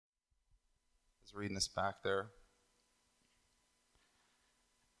was reading this back there.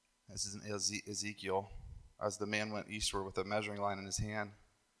 This is in Ezekiel. As the man went eastward with a measuring line in his hand,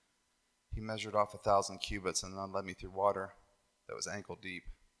 he measured off 1,000 cubits and then led me through water that was ankle deep.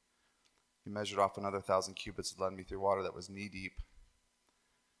 He measured off another 1,000 cubits and led me through water that was knee deep.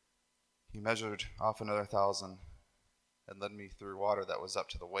 He measured off another 1,000 and led me through water that was up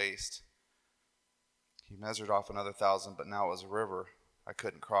to the waist. He measured off another 1,000, but now it was a river. I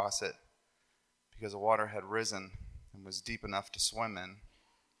couldn't cross it because the water had risen and was deep enough to swim in.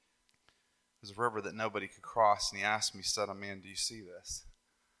 It was a river that nobody could cross, and he asked me, "Son of man, do you see this?"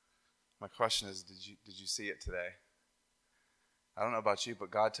 My question is, did you see it today? I don't know about you,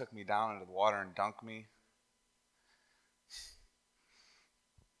 but God took me down into the water and dunked me.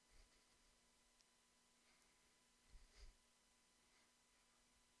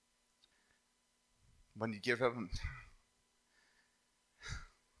 When you give him...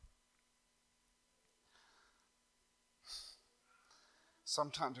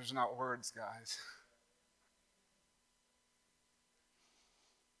 Sometimes there's not words, guys.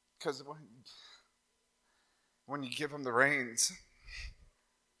 Because when you give him the reins,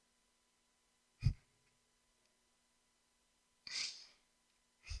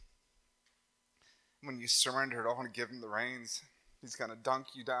 when you surrender it all and give him the reins, he's going to dunk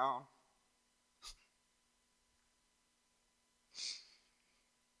you down.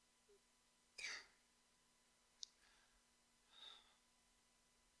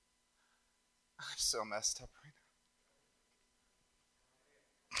 I'm so messed up right now.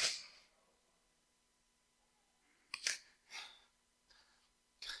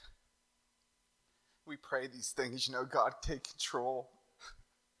 We pray these things, God, take control.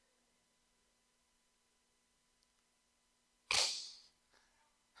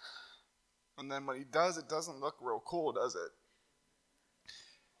 And then when he does, it doesn't look real cool, does it?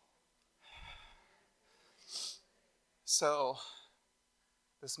 So,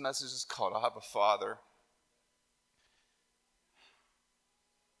 this message is called Abba Father.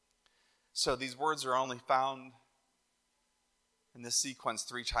 So these words are only found in this sequence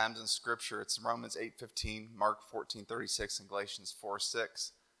 3 times in Scripture. It's Romans 8:15, Mark 14:36, and Galatians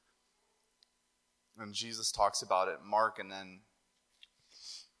 4:6. And Jesus talks about it in Mark, and then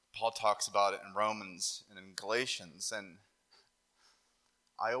Paul talks about it in Romans and in Galatians. And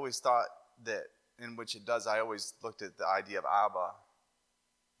I always thought that in which it does, I always looked at the idea of Abba,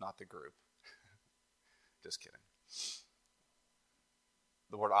 not the group. Just kidding.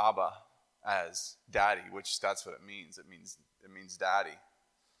 The word Abba as daddy, which that's what it means. It means daddy.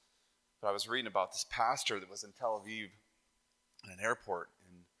 But I was reading about this pastor that was in Tel Aviv in an airport,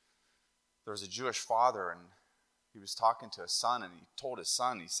 and there was a Jewish father, and he was talking to his son, and he told his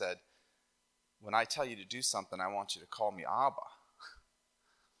son, he said, "When I tell you to do something, I want you to call me Abba."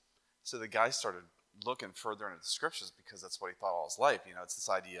 So the guy started looking further into the scriptures because that's what he thought all his life. It's this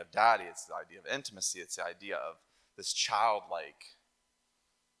idea of daddy. It's the idea of intimacy. It's the idea of this childlike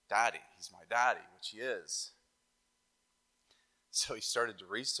daddy. He's my daddy, which he is. So he started to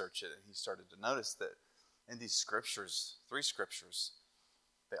research it, and he started to notice that in these scriptures, 3 scriptures,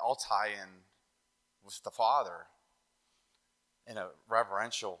 they all tie in with the Father in a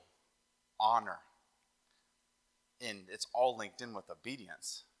reverential honor. And it's all linked in with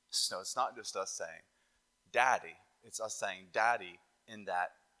obedience. So it's not just us saying, daddy. It's us saying, daddy, in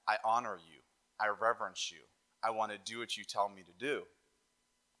that I honor you. I reverence you. I want to do what you tell me to do.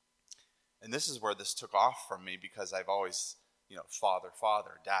 And this is where this took off from me, because I've always, father,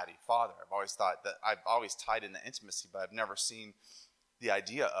 father, daddy, father. I've always thought that I've always tied in the intimacy, but I've never seen the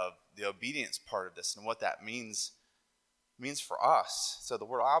idea of the obedience part of this and what that means for us. So the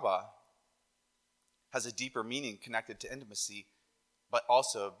word Abba has a deeper meaning connected to intimacy, but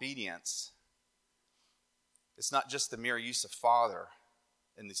also obedience. It's not just the mere use of father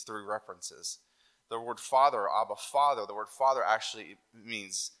in these 3 references. The word father, Abba Father, the word father actually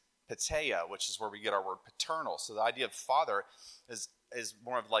means pateia, which is where we get our word paternal. So the idea of father is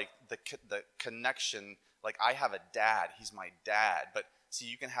more of like the connection, like I have a dad, he's my dad. But see,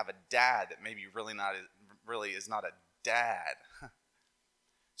 you can have a dad that maybe really is not a dad.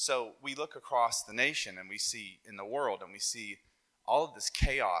 So we look across the nation and we see in the world and we see all of this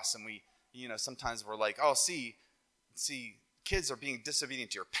chaos, and we, sometimes we're like, oh, see, kids are being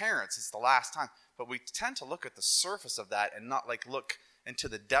disobedient to your parents. It's the last time. But we tend to look at the surface of that and not look into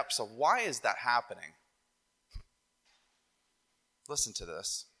the depths of why is that happening. Listen to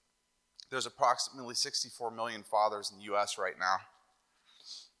this. There's approximately 64 million fathers in the U.S. right now.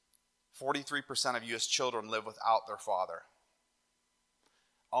 43% of U.S. children live without their father.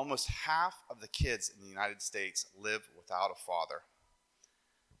 Almost half of the kids in the United States live without a father.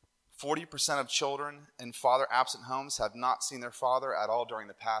 40% of children in father-absent homes have not seen their father at all during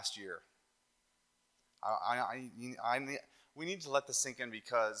the past year. We need to let this sink in,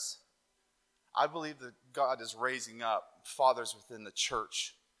 because I believe that God is raising up fathers within the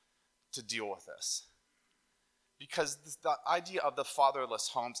church to deal with this. Because the idea of the fatherless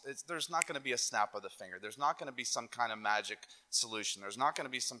homes, there's not going to be a snap of the finger. There's not going to be some kind of magic solution. There's not going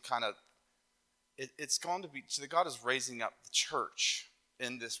to be some kind of... It's going to be... God is raising up the church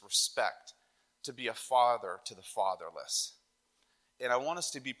in this respect to be a father to the fatherless. And I want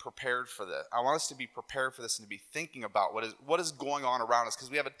us to be prepared for this. I want us to be prepared for this and to be thinking about what is going on around us, because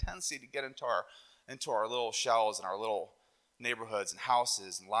we have a tendency to get into our little shells and our little neighborhoods and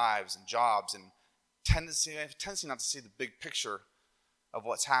houses and lives and jobs, and tendency not to see the big picture of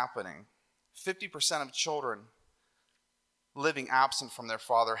what's happening. 50% of children living absent from their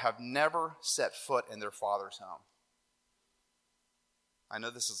father have never set foot in their father's home. I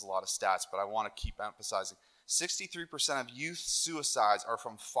know this is a lot of stats, but I want to keep emphasizing. 63% of youth suicides are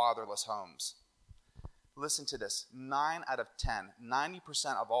from fatherless homes. Listen to this. 9 out of 10,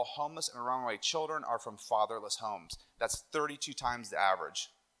 90% of all homeless and runaway children are from fatherless homes. That's 32 times the average.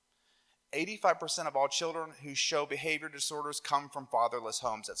 85% of all children who show behavior disorders come from fatherless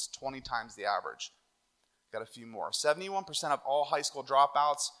homes. That's 20 times the average. Got a few more. 71% of all high school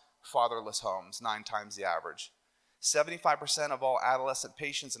dropouts, fatherless homes, 9 times the average. 75% of all adolescent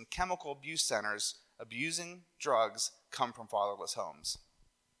patients in chemical abuse centers abusing drugs come from fatherless homes.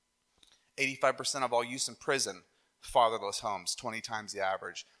 85% of all youth in prison, fatherless homes, 20 times the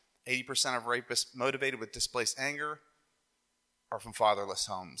average. 80% of rapists motivated with displaced anger are from fatherless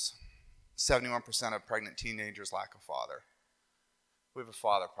homes. 71% of pregnant teenagers lack a father. We have a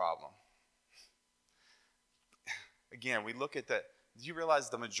father problem. Again, we look at that. Do you realize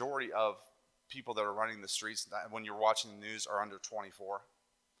the majority of people that are running the streets when you're watching the news are under 24?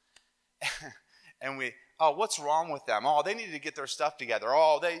 And what's wrong with them? Oh, they need to get their stuff together.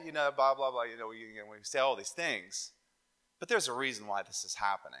 Oh, they, blah, blah, blah. We say all these things. But there's a reason why this is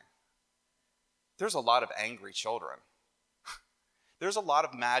happening. There's a lot of angry children. There's a lot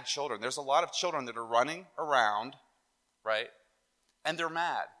of mad children. There's a lot of children that are running around, right? And they're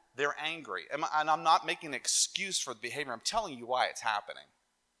mad. They're angry. And I'm not making an excuse for the behavior. I'm telling you why it's happening.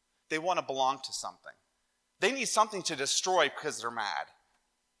 They want to belong to something. They need something to destroy because they're mad.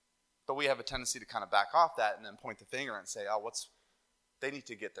 But we have a tendency to kind of back off that and then point the finger and say, they need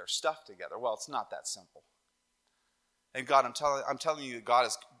to get their stuff together. Well, it's not that simple. And God, I'm telling you that God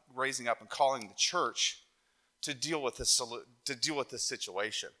is raising up and calling the church to deal with this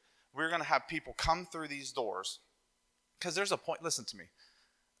situation. We're going to have people come through these doors, because there's a point, listen to me,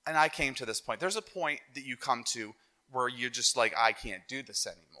 and I came to this point. There's a point that you come to where you're just like, I can't do this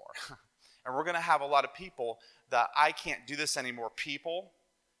anymore. And we're going to have a lot of people that I can't do this anymore people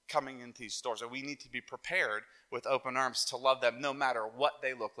coming into these stores. And we need to be prepared with open arms to love them no matter what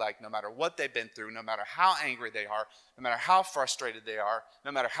they look like, no matter what they've been through, no matter how angry they are, no matter how frustrated they are,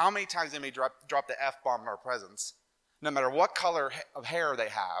 no matter how many times they may drop the F-bomb in our presence, no matter what color of hair they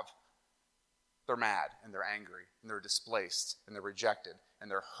have. They're mad and they're angry and they're displaced and they're rejected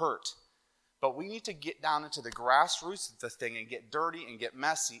and they're hurt. But we need to get down into the grassroots of the thing and get dirty and get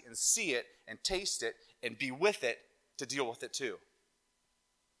messy and see it and taste it and be with it to deal with it too.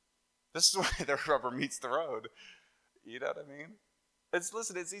 This is where the rubber meets the road. You know what I mean?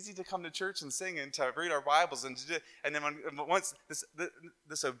 It's easy to come to church and sing and to read our Bibles and then once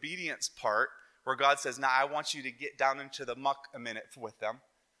this obedience part where God says, "Now I want you to get down into the muck a minute with them.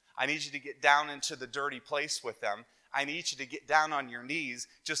 I need you to get down into the dirty place with them. I need you to get down on your knees,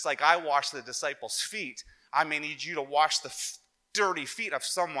 just like I washed the disciples' feet. I may need you to wash the dirty feet of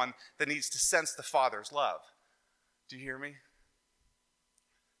someone that needs to sense the Father's love." Do you hear me?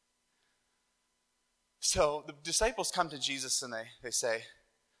 So the disciples come to Jesus and they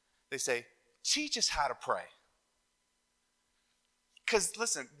say, "Teach us how to pray." Because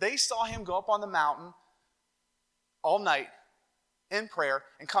listen, they saw him go up on the mountain all night in prayer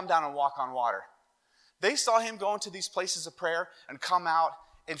and come down and walk on water. They saw him go into these places of prayer and come out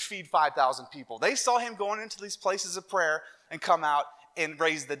and feed 5,000 people. They saw him going into these places of prayer and come out and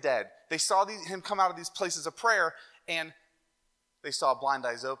raise the dead. They saw him come out of these places of prayer and they saw blind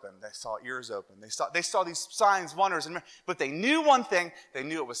eyes open. They saw ears open. They saw these signs, wonders, but they knew one thing. They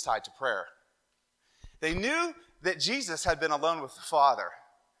knew it was tied to prayer. They knew that Jesus had been alone with the Father.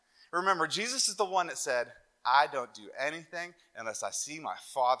 Remember, Jesus is the one that said, "I don't do anything unless I see my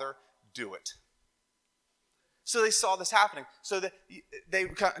Father do it." So they saw this happening. So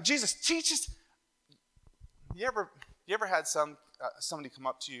Jesus teaches. You ever had somebody come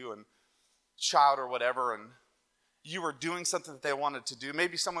up to you, and child or whatever, you were doing something that they wanted to do.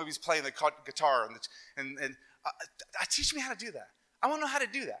 Maybe someone was playing the guitar and teach me how to do that. I want to know how to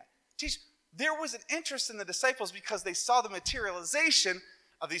do that. There was an interest in the disciples because they saw the materialization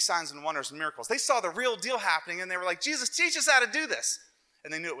of these signs and wonders and miracles. They saw the real deal happening, and they were like, Jesus, teach us how to do this.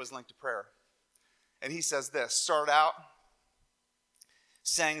 And they knew it was linked to prayer. And he says this, start out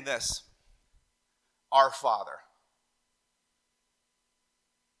saying this, our Father.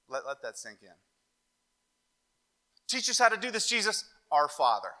 Let that sink in. Teach us how to do this, Jesus, our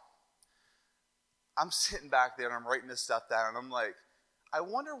Father. I'm sitting back there and I'm writing this stuff down, and I'm like, I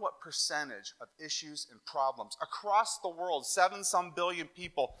wonder what percentage of issues and problems across the world, 7-some billion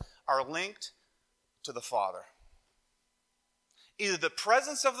people, are linked to the Father. Either the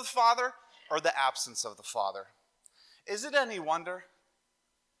presence of the Father or the absence of the Father. Is it any wonder,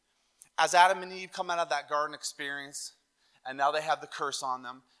 as Adam and Eve come out of that garden experience, and now they have the curse on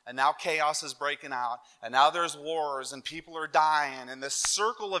them, and now chaos is breaking out, and now there's wars, and people are dying, and this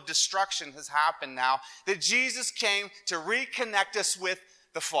circle of destruction has happened now, that Jesus came to reconnect us with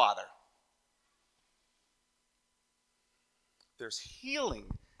the Father. There's healing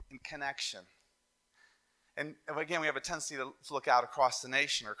in connection. And again, we have a tendency to look out across the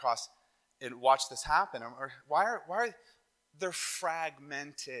nation or across and watch this happen. Why are they're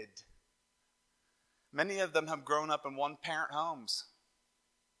fragmented? Many of them have grown up in one-parent homes.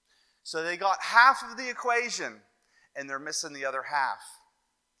 So they got half of the equation, and they're missing the other half.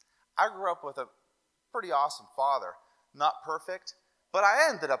 I grew up with a pretty awesome father. Not perfect, but I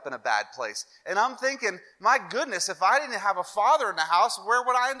ended up in a bad place. And I'm thinking, my goodness, if I didn't have a father in the house, where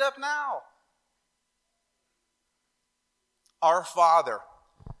would I end up now? Our Father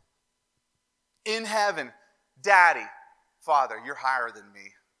in heaven, Daddy, Father, you're higher than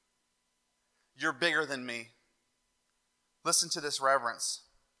me. You're bigger than me. Listen to this reverence.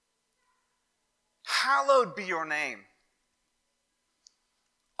 Hallowed be your name.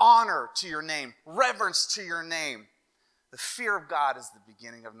 Honor to your name. Reverence to your name. The fear of God is the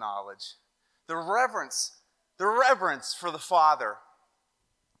beginning of knowledge. The reverence for the Father.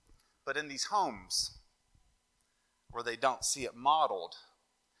 But in these homes where they don't see it modeled,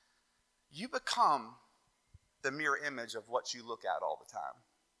 you become the mirror image of what you look at all the time.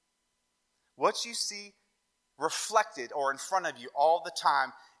 What you see reflected or in front of you all the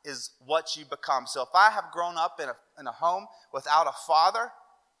time is what you become. So if I have grown up in a home without a father,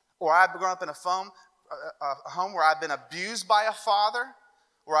 or I've grown up in a home where I've been abused by a father,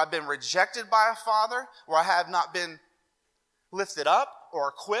 or I've been rejected by a father, or I have not been lifted up or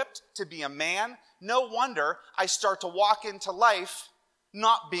equipped to be a man, no wonder I start to walk into life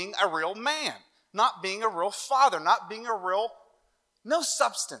not being a real man, not being a real father, not being no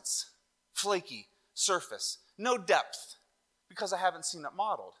substance, flaky surface, no depth, because I haven't seen it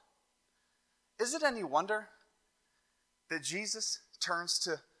modeled. Is it any wonder that Jesus turns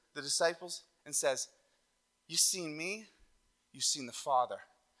to the disciples and says, you've seen me, you've seen the Father.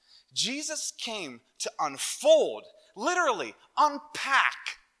 Jesus came to unfold, literally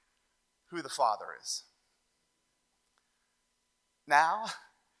unpack who the Father is. Now,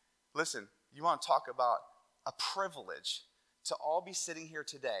 listen, you want to talk about a privilege to all be sitting here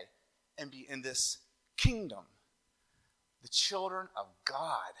today and be in this kingdom, the children of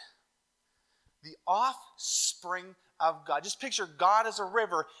God, the offspring of God. Just picture God as a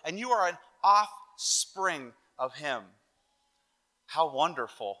river, and you are an offspring of Him. How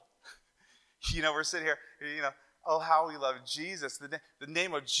wonderful. We're sitting here, oh, how we love Jesus, the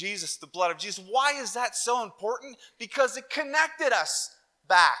name of Jesus, the blood of Jesus. Why is that so important? Because it connected us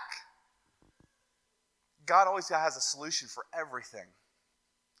back. God always has a solution for everything.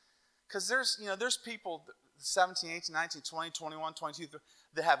 Because there's people, 17, 18, 19, 20, 21, 22,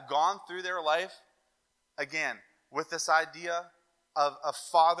 that have gone through their life, again, with this idea of a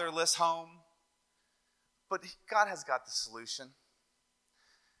fatherless home. But God has got the solution.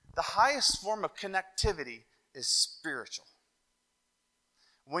 The highest form of connectivity is spiritual.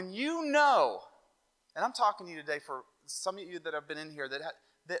 When you know, and I'm talking to you today for some of you that have been in here that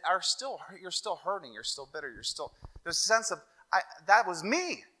are still, you're still hurting, you're still bitter, there's a sense of, that was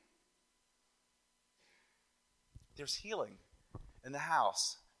me. There's healing in the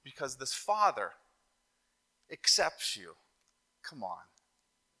house because this Father accepts you. Come on.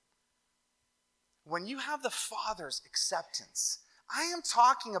 When you have the Father's acceptance, I am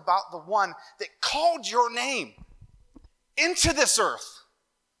talking about the one that called your name into this earth.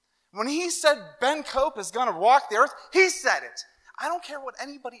 When he said Ben Cope is going to walk the earth, he said it. I don't care what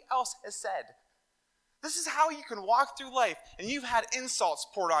anybody else has said. This is how you can walk through life, and you've had insults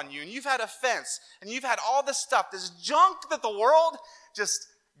poured on you, and you've had offense, and you've had all this stuff, this junk that the world just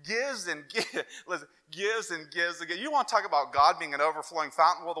gives and gives. Listen, gives and gives again. You want to talk about God being an overflowing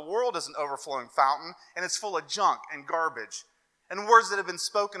fountain? Well, the world is an overflowing fountain, and it's full of junk and garbage and words that have been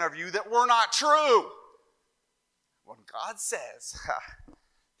spoken of you that were not true. When God says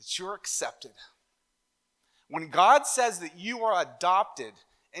that you're accepted, when God says that you are adopted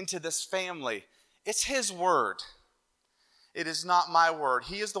into this family, it's His word. It is not my word.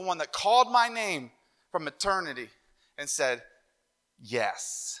 He is the one that called my name from eternity and said,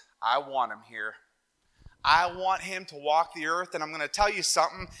 yes, I want him here. I want him to walk the earth, and I'm going to tell you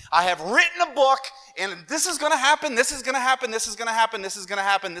something. I have written a book, and this is going to happen, this is going to happen, this is going to happen, this is going to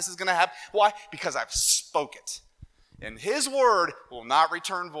happen, this is going to happen. Why? Because I've spoke it. And His word will not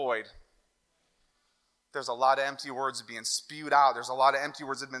return void. There's a lot of empty words being spewed out. There's a lot of empty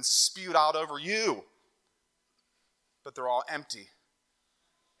words that have been spewed out over you. But they're all empty.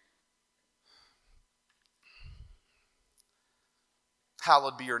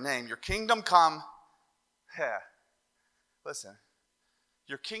 Hallowed be your name. Your kingdom come. Yeah. Listen.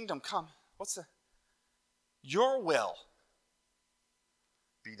 Your kingdom come. Your will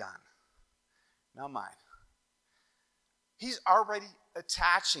be done. Not mine. He's already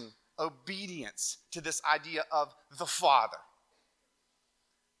attaching obedience to this idea of the Father.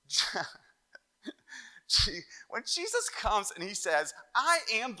 When Jesus comes and He says, I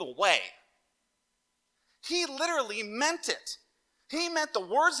am the way, He literally meant it. He meant the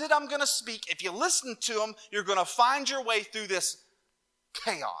words that I'm going to speak. If you listen to them, you're going to find your way through this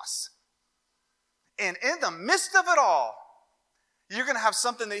chaos. And in the midst of it all, you're going to have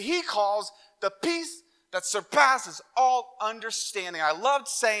something that He calls the peace that surpasses all understanding. I loved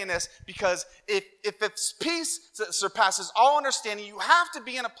saying this because if it's peace that surpasses all understanding, you have to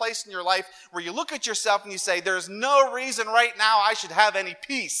be in a place in your life where you look at yourself and you say, there's no reason right now I should have any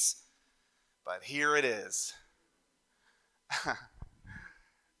peace. But here it is.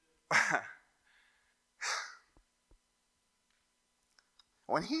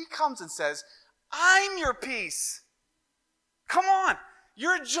 When He comes and says, I'm your peace. Come on.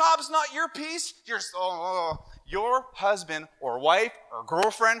 Your job's not your peace. Your husband or wife or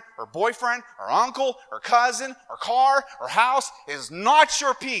girlfriend or boyfriend or uncle or cousin or car or house is not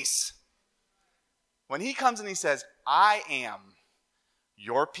your peace. When He comes and He says, I am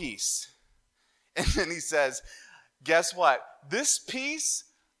your peace. And then He says, guess what? This peace,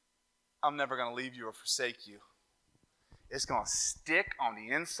 I'm never going to leave you or forsake you. It's going to stick on the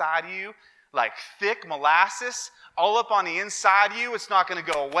inside of you like thick molasses all up on the inside of you. It's not going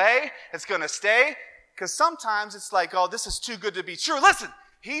to go away. It's going to stay. Because sometimes it's like, oh, this is too good to be true. Listen,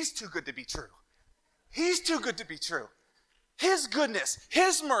 He's too good to be true. He's too good to be true. His goodness,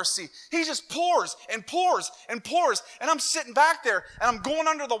 His mercy, He just pours and pours and pours. And I'm sitting back there and I'm going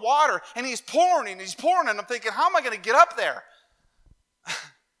under the water and He's pouring and He's pouring. And I'm thinking, how am I going to get up there?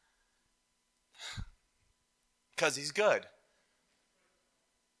 Because He's good.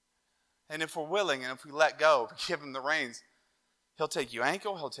 And if we're willing and if we let go, give Him the reins, He'll take you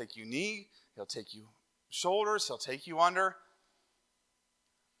ankle, He'll take you knee, He'll take you shoulders, He'll take you under.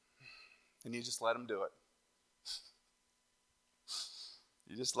 And you just let Him do it.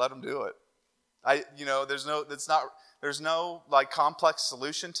 You just let Him do it. There's no like complex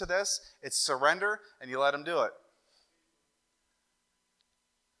solution to this. It's surrender and you let Him do it.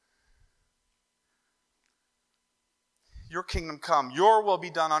 Your kingdom come, your will be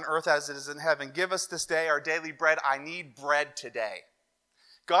done on earth as it is in heaven. Give us this day our daily bread. I need bread today.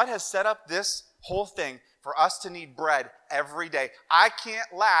 God has set up this whole thing for us to need bread every day. I can't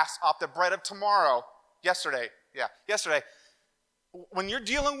last off the bread of tomorrow. Yesterday. When you're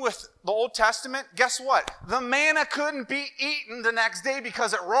dealing with the Old Testament, guess what? The manna couldn't be eaten the next day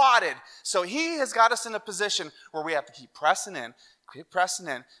because it rotted. So He has got us in a position where we have to keep pressing in, keep pressing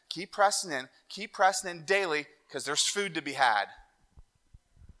in, keep pressing in, keep pressing in daily, because there's food to be had.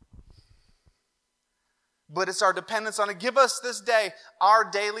 But it's our dependence on it. Give us this day our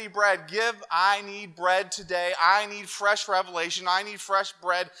daily bread. I need bread today. I need fresh revelation. I need fresh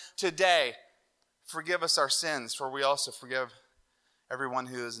bread today. Forgive us our sins, for we also forgive everyone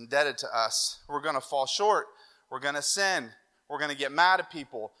who is indebted to us. We're going to fall short. We're going to sin. We're going to get mad at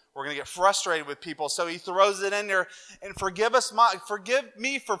people. We're going to get frustrated with people. So He throws it in there. And forgive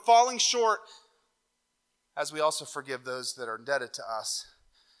me for falling short, as we also forgive those that are indebted to us.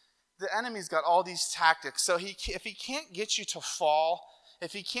 The enemy's got all these tactics. So if he can't get you to fall,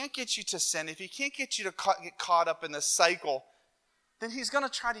 if he can't get you to sin, if he can't get you to get caught up in this cycle, then he's going to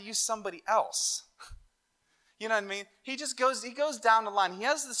try to use somebody else. You know what I mean? He goes down the line. He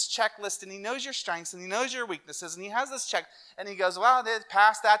has this checklist, and he knows your strengths, and he knows your weaknesses, and he has this check, and he goes, well, they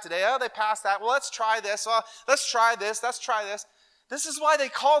passed that today. Oh, they passed that. Well, let's try this. Well, let's try this. Let's try this. This is why they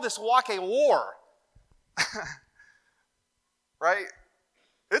call this walk a war. Right?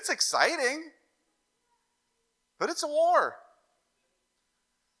 It's exciting, but it's a war.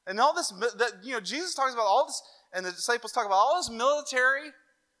 And all this, Jesus talks about all this, and the disciples talk about all this military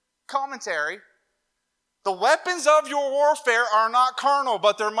commentary. The weapons of your warfare are not carnal,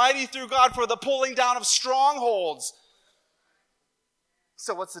 but they're mighty through God for the pulling down of strongholds.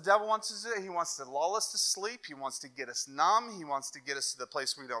 So what's the devil wants to do? He wants to lull us to sleep. He wants to get us numb. He wants to get us to the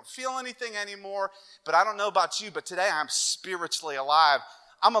place where we don't feel anything anymore. But I don't know about you, but today I'm spiritually alive.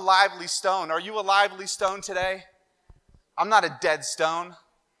 I'm a lively stone. Are you a lively stone today? I'm not a dead stone.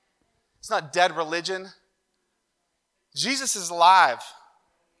 It's not dead religion. Jesus is alive.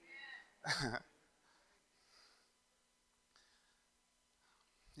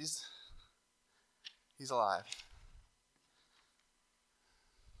 He's alive.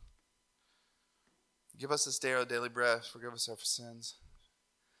 Give us this day our daily bread. Forgive us our sins.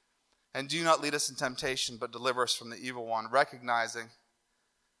 And do not lead us in temptation, but deliver us from the evil one, recognizing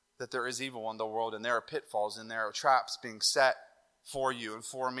that there is evil in the world, and there are pitfalls and there are traps being set for you and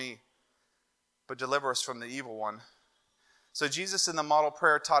for me. But deliver us from the evil one. So Jesus in the model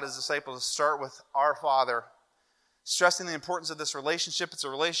prayer taught his disciples to start with our Father, stressing the importance of this relationship. It's a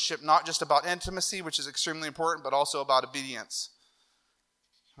relationship not just about intimacy, which is extremely important, but also about obedience.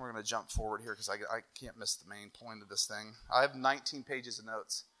 We're going to jump forward here because I can't miss the main point of this thing. I have 19 pages of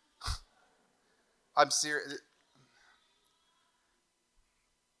notes. I'm serious.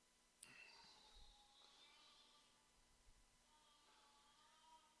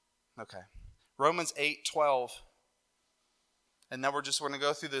 Okay. Romans 8:12. And then we're going to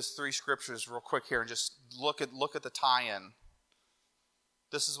go through these three scriptures real quick here and just look at the tie-in.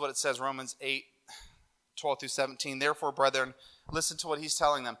 This is what it says, Romans 8:12 through 17. Therefore, brethren, listen to what he's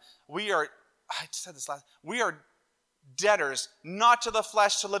telling them. We are debtors, not to the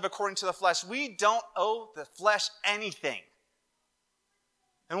flesh, to live according to the flesh. We don't owe the flesh anything.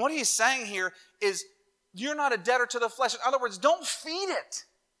 And what he's saying here is, you're not a debtor to the flesh. In other words, don't feed it.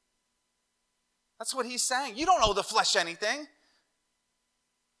 That's what he's saying. You don't owe the flesh anything.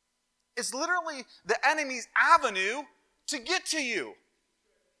 It's literally the enemy's avenue to get to you.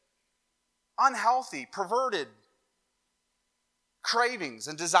 Unhealthy, perverted cravings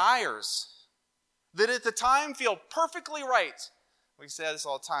and desires that at the time feel perfectly right. We say this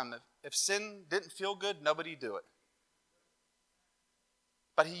all the time. If sin didn't feel good, nobody'd do it.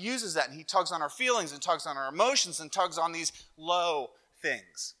 But he uses that and he tugs on our feelings and tugs on our emotions and tugs on these low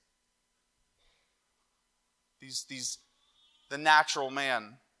things. The natural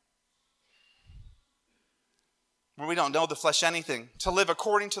man. Where we don't know the flesh anything. To live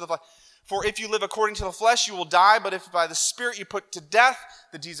according to the flesh. For if you live according to the flesh, you will die. But if by the Spirit you put to death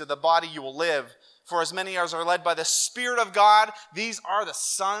the deeds of the body, you will live. For as many as are led by the Spirit of God, these are the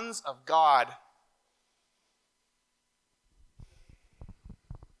sons of God.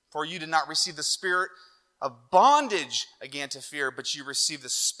 For you did not receive the spirit of bondage again to fear, but you received the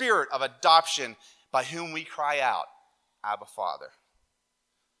spirit of adoption, by whom we cry out, Abba Father.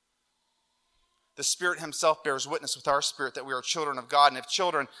 The Spirit himself bears witness with our spirit that we are children of God, and if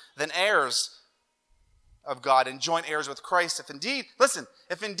children, then heirs of God, and joint heirs with Christ. If indeed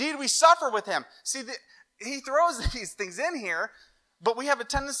we suffer with him. See, he throws these things in here, but we have a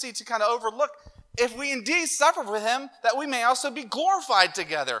tendency to kind of overlook, if we indeed suffer with him, that we may also be glorified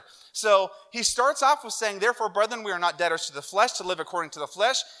together. So he starts off with saying, therefore, brethren, we are not debtors to the flesh, to live according to the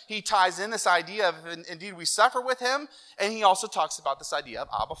flesh. He ties in this idea of, indeed we suffer with him, and he also talks about this idea of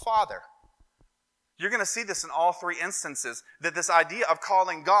Abba Father. You're going to see this in all three instances, that this idea of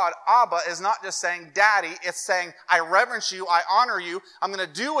calling God Abba is not just saying daddy, it's saying I reverence you, I honor you, I'm going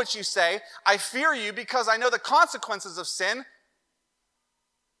to do what you say, I fear you because I know the consequences of sin.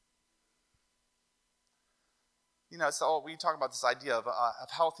 You know, we talk about this idea of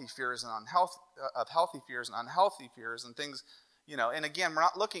healthy fears and unhealthy fears and things, you know. And again,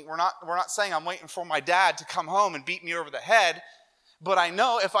 we're not saying I'm waiting for my dad to come home and beat me over the head. But I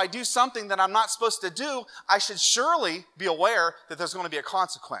know if I do something that I'm not supposed to do, I should surely be aware that there's going to be a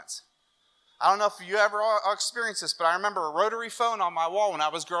consequence. I don't know if you ever experienced this, but I remember a rotary phone on my wall when I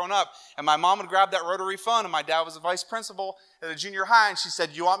was growing up. And my mom would grab that rotary phone, and my dad was a vice principal at a junior high, and she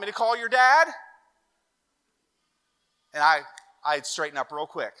said, "You want me to call your dad?" And I'd straighten up real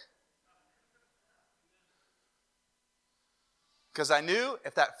quick. Because I knew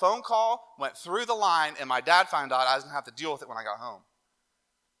if that phone call went through the line and my dad found out, I was going to have to deal with it when I got home.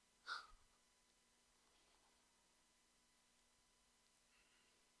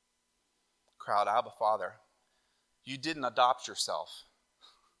 Crowd, Abba Father, you didn't adopt yourself.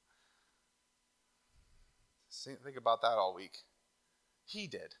 Think about that all week. He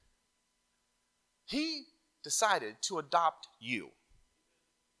did. He decided to adopt you.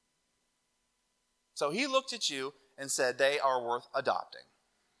 So he looked at you and said, they are worth adopting.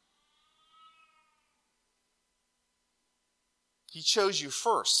 He chose you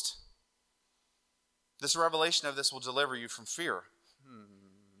first. This revelation of this will deliver you from fear.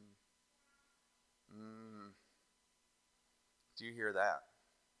 Do you hear that?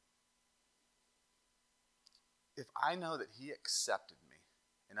 If I know that he accepted me,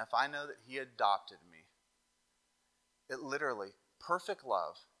 and if I know that he adopted me, it literally, perfect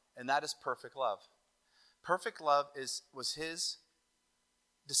love, and that is perfect love. Perfect love was his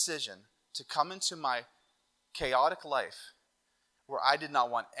decision to come into my chaotic life where I did not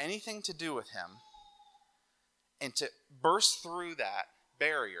want anything to do with him, and to burst through that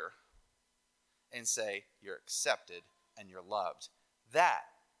barrier and say, you're accepted and you're loved. That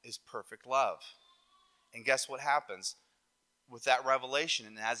is perfect love. And guess what happens with that revelation?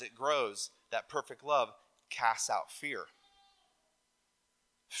 And as it grows, that perfect love casts out fear.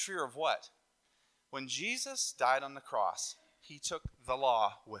 Fear of what? When Jesus died on the cross, he took the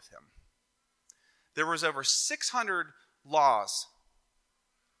law with him. There was over 600 laws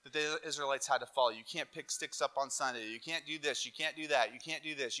that the Israelites had to follow. You can't pick sticks up on Sunday. You can't do this. You can't do that. You can't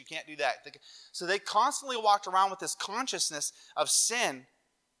do this. You can't do that. So they constantly walked around with this consciousness of sin,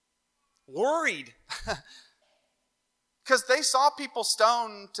 worried. Because they saw people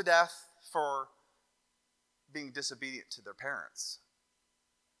stoned to death for being disobedient to their parents.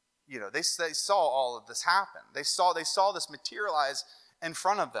 You know, they saw all of this happen. They saw this materialize in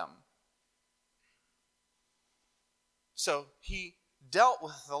front of them. So he dealt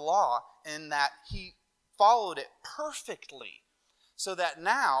with the law in that he followed it perfectly, so that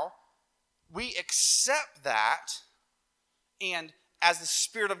now we accept that, and as the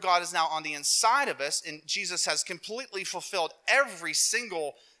Spirit of God is now on the inside of us, and Jesus has completely fulfilled every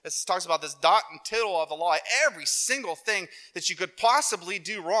single, it talks about this dot and tittle of the law, every single thing that you could possibly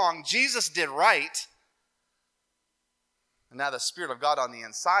do wrong, Jesus did right. And now the Spirit of God on the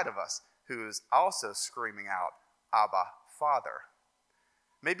inside of us, who is also screaming out, Abba, Father.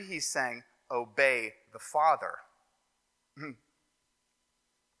 Maybe he's saying, obey the Father.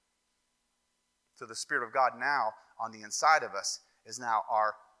 So the Spirit of God now on the inside of us is now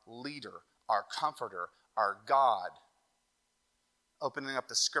our leader, our comforter, our God. Opening up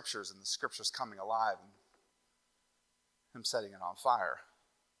the Scriptures and the Scriptures coming alive and him setting it on fire.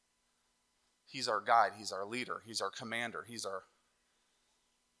 He's our guide. He's our leader. He's our commander.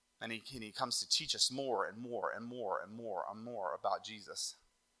 And he comes to teach us more and more and more and more and more about Jesus.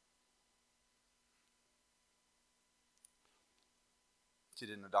 You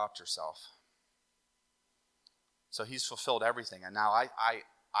didn't adopt yourself. So he's fulfilled everything. And now I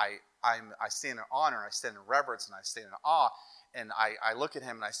stand in honor, I stand in reverence, and I stand in awe. And I look at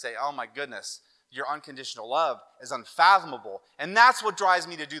him and I say, oh my goodness, your unconditional love is unfathomable. And that's what drives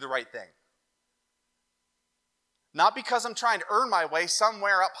me to do the right thing. Not because I'm trying to earn my way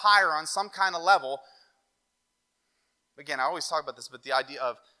somewhere up higher on some kind of level. Again, I always talk about this, but the idea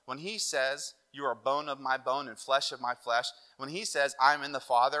of when he says, you are bone of my bone and flesh of my flesh. When he says, I'm in the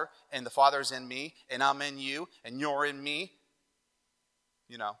Father, and the Father is in me, and I'm in you, and you're in me,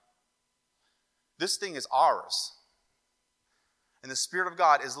 you know, this thing is ours. And the Spirit of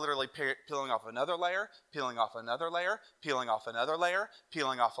God is literally peeling off another layer, peeling off another layer, peeling off another layer,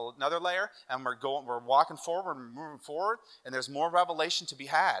 peeling off another layer, and we're walking forward and moving forward, and there's more revelation to be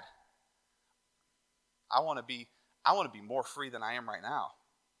had. I want to be more free than I am right now.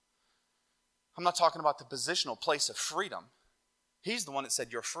 I'm not talking about the positional place of freedom. He's the one that said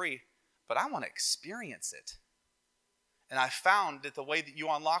you're free, but I want to experience it. And I found that the way that you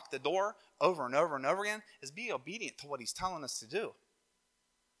unlock the door over and over and over again is be obedient to what he's telling us to do.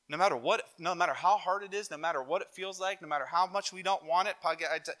 No matter how hard it is, no matter what it feels like, no matter how much we don't want it.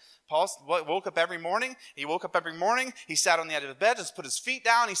 Paul woke up every morning. He woke up every morning. He sat on the edge of the bed, just put his feet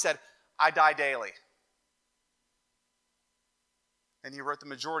down. He said, I die daily. And he wrote the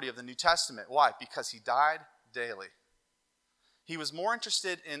majority of the New Testament. Why? Because he died daily. He was more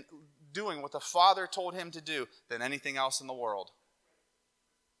interested in doing what the Father told him to do than anything else in the world.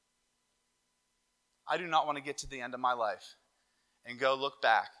 I do not want to get to the end of my life and go look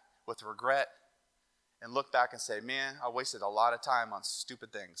back with regret and look back and say, man, I wasted a lot of time on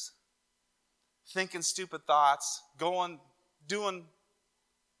stupid things. Thinking stupid thoughts, doing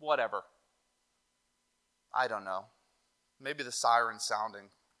whatever. I don't know. Maybe the siren sounding,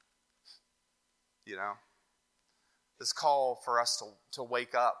 you know. This call for us to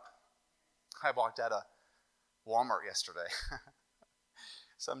wake up. I walked out of Walmart yesterday.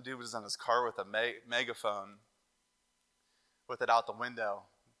 Some dude was in his car with a megaphone with it out the window,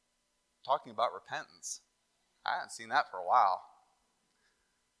 talking about repentance. I hadn't seen that for a while.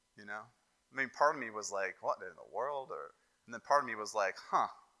 You know? I mean, part of me was like, what in the world? And then part of me was like,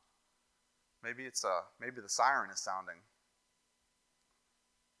 maybe the siren is sounding.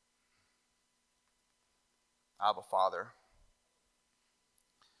 Abba Father.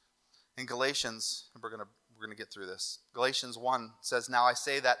 In Galatians, we're gonna get through this. Galatians 1 says, "Now I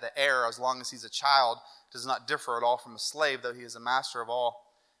say that the heir, as long as he's a child, does not differ at all from a slave, though he is a master of all.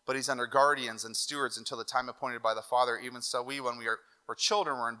 But he's under guardians and stewards until the time appointed by the Father. Even so, we, when we were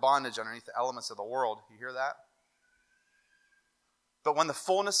children, were in bondage underneath the elements of the world." You hear that? But when the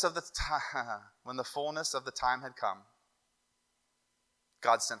fullness of the time had come,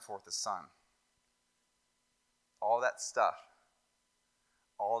 God sent forth His Son. All that stuff,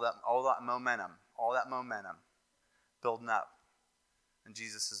 all that momentum building up, and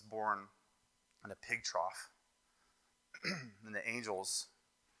Jesus is born in a pig trough, and the angels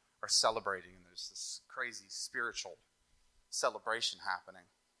are celebrating, and there's this crazy spiritual celebration happening.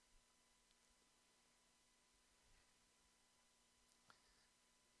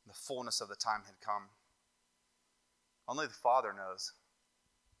 The fullness of the time had come. Only the Father knows.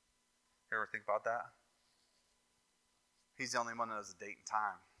 You ever think about that? He's the only one that knows the date and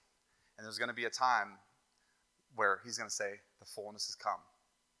time. And there's going to be a time where He's going to say, the fullness has come.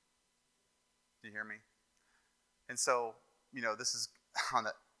 Do you hear me? And so, this is on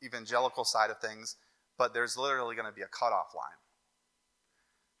the evangelical side of things, but there's literally going to be a cutoff line.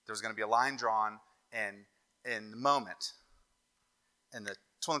 There's going to be a line drawn, and in the moment, in the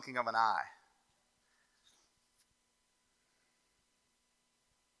twinkling of an eye,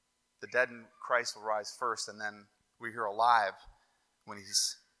 the dead in Christ will rise first, and then we here alive, when He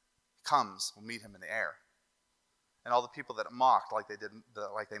comes, we'll meet Him in the air. And all the people that mocked, like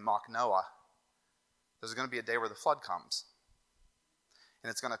they mocked Noah, there's going to be a day where the flood comes.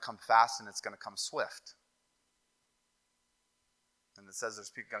 And it's going to come fast, and it's going to come swift. And it says there's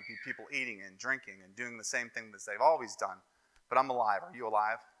going to be people eating and drinking and doing the same thing that they've always done. But I'm alive. Are you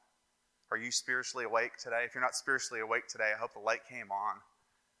alive? Are you spiritually awake today? If you're not spiritually awake today, I hope the light came on.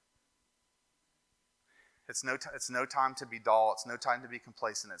 It's no time to be dull. It's no time to be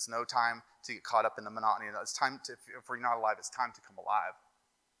complacent. It's no time to get caught up in the monotony. It's time to, if we're not alive, it's time to come alive.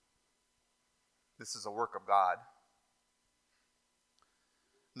 This is a work of God.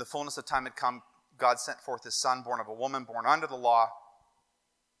 In the fullness of time had come, God sent forth His Son, born of a woman, born under the law.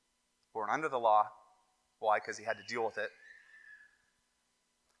 Born under the law. Why? Because He had to deal with it.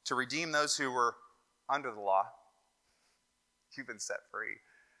 To redeem those who were under the law. You've been set free.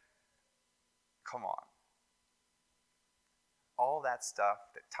 Come on. All that stuff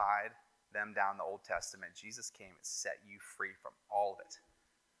that tied them down in the Old Testament, Jesus came and set you free from all of it.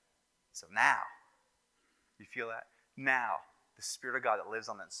 So now, you feel that? Now, the Spirit of God that lives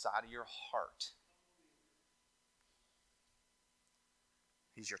on the inside of your heart,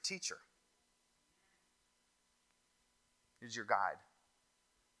 He's your teacher. He's your guide.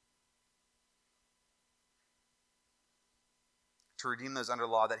 To redeem those under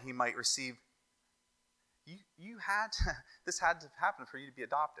law, that He might receive. This had to happen for you to be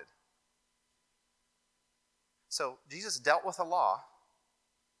adopted. So Jesus dealt with a law,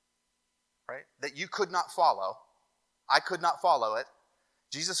 right, that you could not follow. I could not follow it.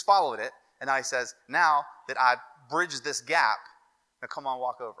 Jesus followed it, and now He says, now that I've bridged this gap, now come on,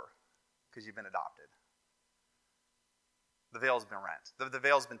 walk over, because you've been adopted. The veil's been rent. The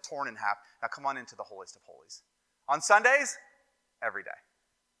veil's been torn in half. Now come on into the holiest of holies. On Sundays, every day,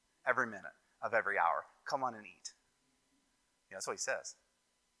 every minute of every hour. Come on and eat. Yeah, that's what He says.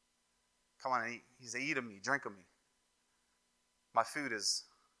 Come on and eat. He says, eat of me, drink of me. My flesh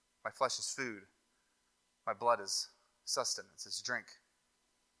is food. My blood is sustenance, it's drink.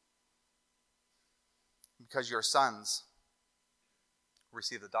 Because you are sons,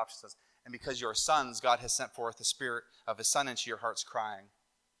 receive the adoption sons. And because you are sons, God has sent forth the Spirit of His Son into your hearts, crying,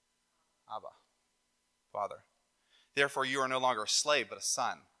 Abba, Father. Therefore, you are no longer a slave, but a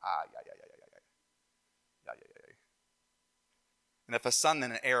son. And if a son,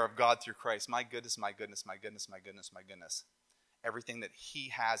 then an heir of God through Christ. My goodness, my goodness, my goodness, my goodness, my goodness. Everything that He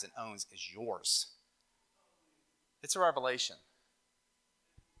has and owns is yours. It's a revelation.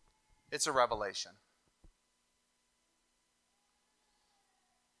 It's a revelation.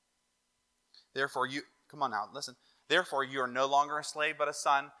 Therefore, come on now, listen. Therefore, you are no longer a slave, but a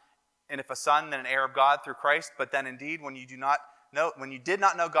son. And if a son, then an heir of God through Christ. But then indeed, when you did not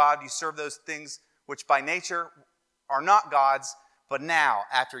know God, you serve those things which by nature are not God's. But now,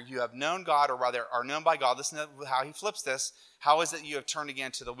 after you have known God, or rather are known by God, listen to how He flips this. How is it you have turned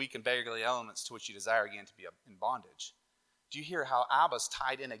again to the weak and beggarly elements to which you desire again to be in bondage? Do you hear how Abba's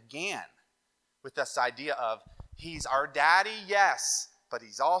tied in again with this idea of he's our daddy, yes, but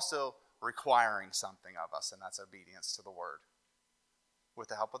he's also requiring something of us, and that's obedience to the word. With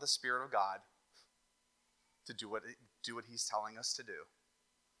the help of the Spirit of God, to do what he's telling us to do.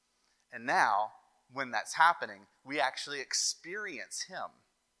 And now, when that's happening, we actually experience him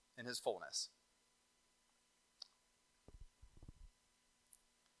in his fullness.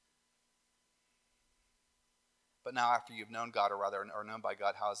 But now after you've known God, or rather are known by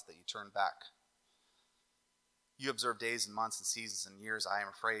God, how is it that you turn back? You observe days and months and seasons and years. I am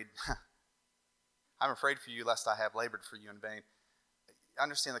afraid. I'm afraid for you, lest I have labored for you in vain.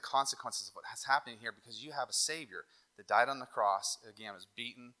 Understand the consequences of what's happening here, because you have a Savior that died on the cross, again, was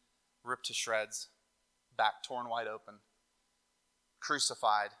beaten, ripped to shreds, back torn wide open,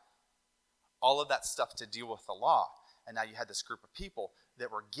 crucified, all of that stuff to deal with the law. And now you had this group of people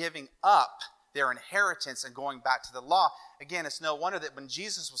that were giving up their inheritance and going back to the law. Again, it's no wonder that when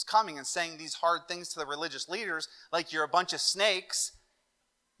Jesus was coming and saying these hard things to the religious leaders, like you're a bunch of snakes,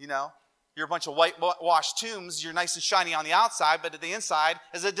 you're a bunch of whitewashed tombs, you're nice and shiny on the outside, but at the inside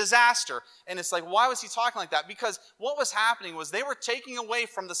is a disaster. And it's like, why was he talking like that? Because what was happening was they were taking away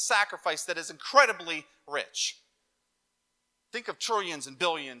from the sacrifice that is incredibly rich. Think of trillions and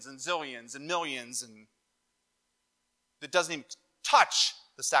billions and zillions and millions, and that doesn't even touch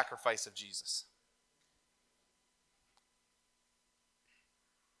the sacrifice of Jesus.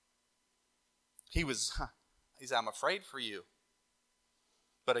 He said, I'm afraid for you.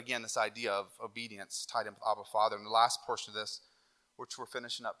 But again, this idea of obedience tied in with Abba Father. And the last portion of this, which we're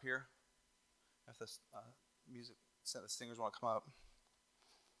finishing up here, if this the singers want to come up.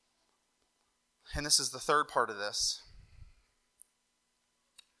 And this is the third part of this.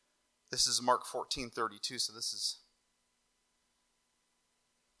 This is Mark 14:32, so this is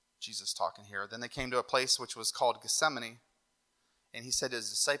Jesus talking here. Then they came to a place which was called Gethsemane, and he said to his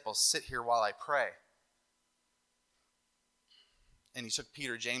disciples, sit here while I pray. And he took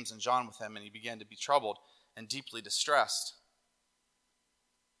Peter, James, and John with him, and he began to be troubled and deeply distressed.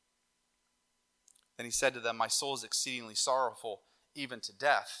 Then he said to them, my soul is exceedingly sorrowful, even to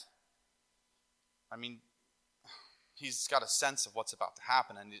death. I mean, he's got a sense of what's about to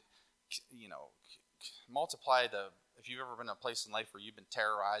happen, and multiply if you've ever been in a place in life where you've been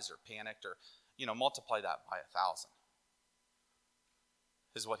terrorized or panicked, or multiply that by 1,000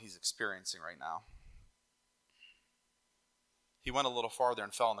 is what he's experiencing right now. He went a little farther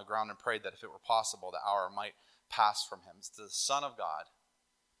and fell on the ground and prayed that if it were possible, the hour might pass from him. It's the Son of God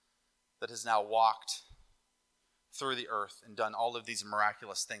that has now walked through the earth and done all of these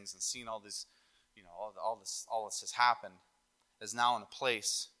miraculous things and seen all these, all this has happened, is now in a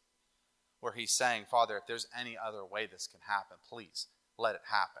place where he's saying, Father, if there's any other way this can happen, please let it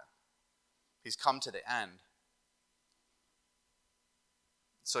happen. He's come to the end.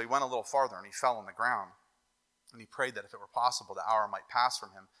 So he went a little farther and he fell on the ground. And he prayed that if it were possible, the hour might pass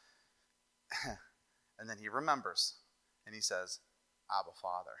from him. And then he remembers. And he says, Abba,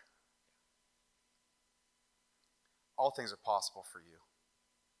 Father. All things are possible for you.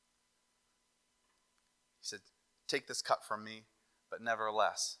 He said, take this cup from me, but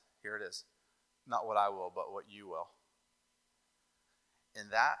nevertheless, here it is. Not what I will, but what you will.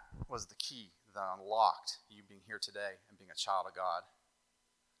 And that was the key that unlocked you being here today and being a child of God.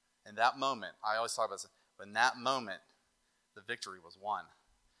 In that moment, I always thought about this. In that moment, the victory was won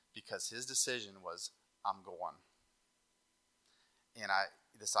because his decision was, I'm going. And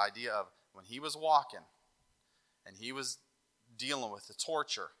this idea of when he was walking and he was dealing with the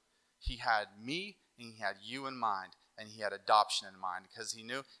torture, he had me and he had you in mind, and he had adoption in mind, because he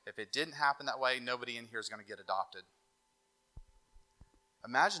knew if it didn't happen that way, nobody in here is going to get adopted.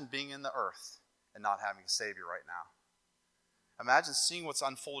 Imagine being in the earth and not having a Savior right now. Imagine seeing what's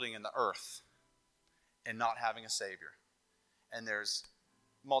unfolding in the earth and not having a Savior. And there's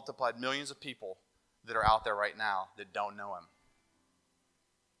multiplied millions of people that are out there right now that don't know him.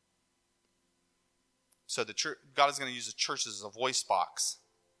 So God is going to use the church as a voice box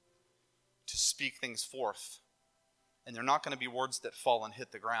to speak things forth. And they're not going to be words that fall and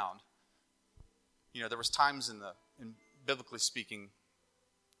hit the ground. There was times in biblically speaking,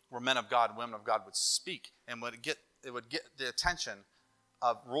 where men of God and women of God would speak, and it would get the attention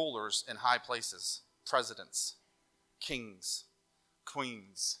of rulers in high places, presidents, kings,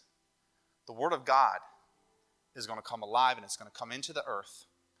 queens. The word of God is going to come alive, and it's going to come into the earth,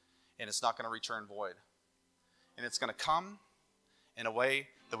 and it's not going to return void. And it's going to come in a way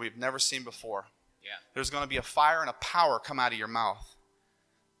that we've never seen before. Yeah. There's going to be a fire and a power come out of your mouth.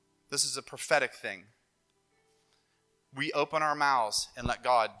 This is a prophetic thing. We open our mouths and let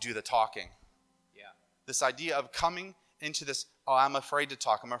God do the talking. Yeah. This idea of coming into this, oh, I'm afraid to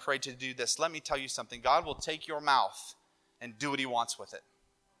talk. I'm afraid to do this. Let me tell you something. God will take your mouth and do what he wants with it.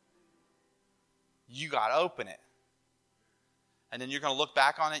 You got to open it. And then you're going to look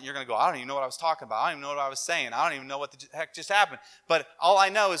back on it and you're going to go, I don't even know what I was talking about. I don't even know what I was saying. I don't even know what the heck just happened. But all I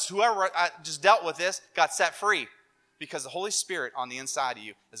know is whoever just dealt with this got set free. Because the Holy Spirit on the inside of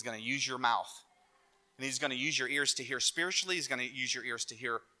you is going to use your mouth. And he's going to use your ears to hear spiritually. He's going to use your ears to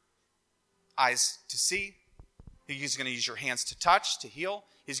hear, eyes to see. He's going to use your hands to touch, to heal.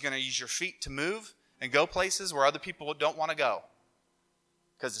 He's going to use your feet to move and go places where other people don't want to go.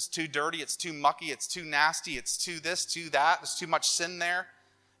 Because it's too dirty, it's too mucky, it's too nasty, it's too this, too that. There's too much sin there.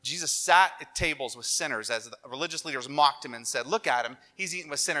 Jesus sat at tables with sinners as the religious leaders mocked him and said, look at him, he's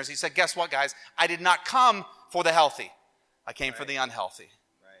eating with sinners. He said, guess what, guys? I did not come for the healthy. I came for the unhealthy.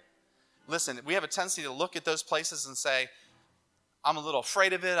 Right. Listen, we have a tendency to look at those places and say, I'm a little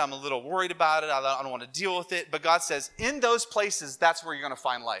afraid of it. I'm a little worried about it. I don't want to deal with it. But God says, in those places, that's where you're going to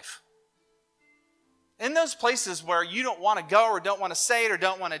find life. In those places where you don't want to go or don't want to say it or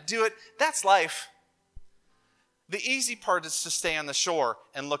don't want to do it, that's life. The easy part is to stay on the shore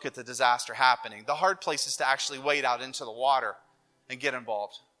and look at the disaster happening. The hard place is to actually wade out into the water and get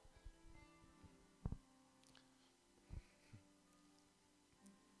involved.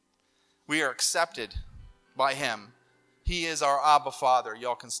 We are accepted by him. He is our Abba Father.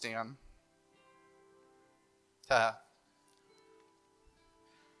 Y'all can stand.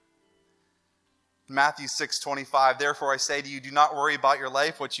 Matthew 6:25, therefore I say to you, do not worry about your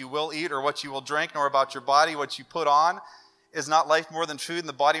life, what you will eat or what you will drink, nor about your body, what you put on. Is not life more than food and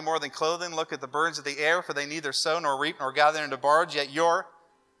the body more than clothing? Look at the birds of the air, for they neither sow nor reap nor gather into barns, yet your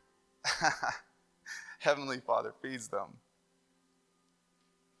Heavenly Father feeds them.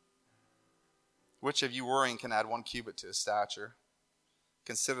 Which of you worrying can add 1 cubit to his stature?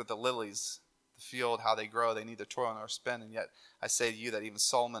 Consider the lilies, the field, how they grow. They neither toil nor spin, and yet I say to you that even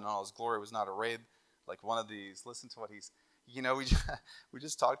Solomon in all his glory was not arrayed like one of these. Listen to what he's, we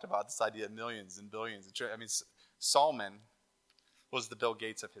just talked about this idea of millions and billions. I mean, Solomon was the Bill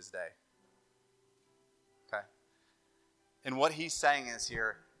Gates of his day. Okay? And what he's saying is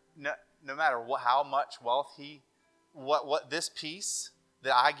here, no matter how much wealth what this piece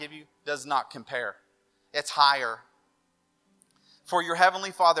that I give you does not compare. It's higher. For your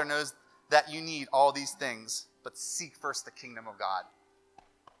heavenly Father knows that you need all these things, but seek first the kingdom of God.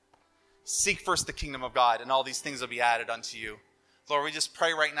 Seek first the kingdom of God, and all these things will be added unto you. Lord, we just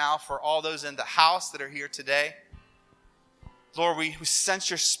pray right now for all those in the house that are here today. Lord, we sense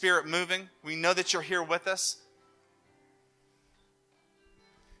your spirit moving. We know that you're here with us,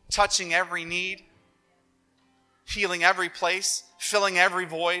 touching every need, healing every place, filling every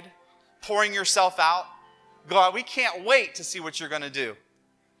void, pouring yourself out. God, we can't wait to see what you're going to do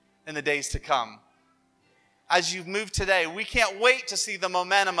in the days to come. As you've moved today, we can't wait to see the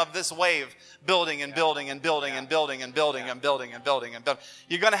momentum of this wave building and building and building and building and building and building and building and building.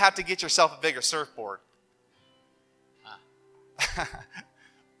 You're going to have to get yourself a bigger surfboard.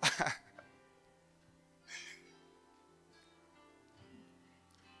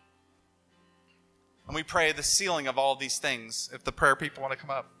 And we pray the sealing of all these things, if the prayer people want to come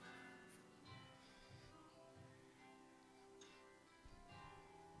up.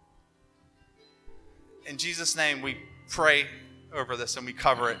 In Jesus' name, we pray over this and we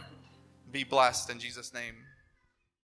cover it. Be blessed in Jesus' name.